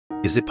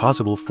Is it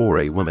possible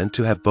for a woman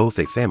to have both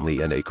a family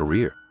and a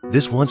career?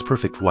 This once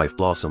perfect wife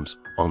blossoms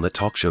on the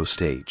talk show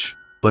stage.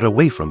 But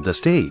away from the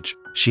stage,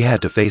 she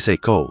had to face a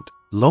cold,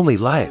 lonely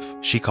life.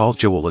 She called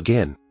Joel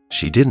again.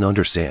 She didn't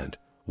understand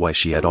why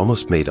she had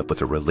almost made up with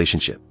her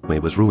relationship when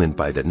it was ruined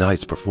by that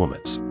night's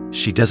performance.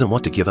 She doesn't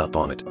want to give up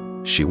on it.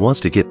 She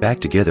wants to get back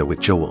together with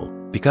Joel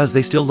because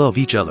they still love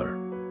each other.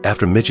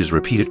 After Midge's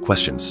repeated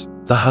questions,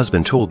 the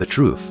husband told the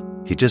truth.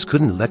 He just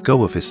couldn't let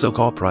go of his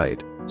so-called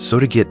pride. So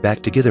to get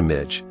back together,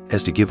 Midge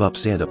has to give up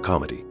stand-up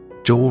comedy.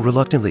 Joel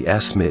reluctantly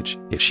asks Midge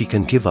if she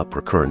can give up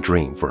her current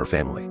dream for her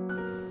family.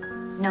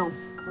 No.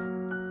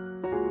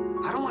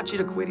 I don't want you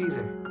to quit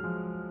either.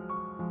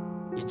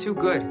 You're too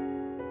good.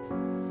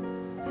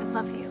 I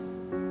love you.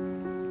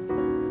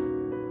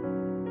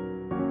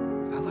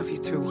 I love you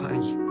too,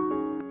 honey.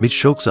 Midge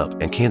chokes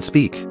up and can't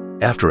speak.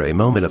 After a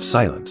moment of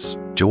silence,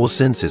 Joel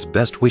sends his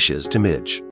best wishes to Midge.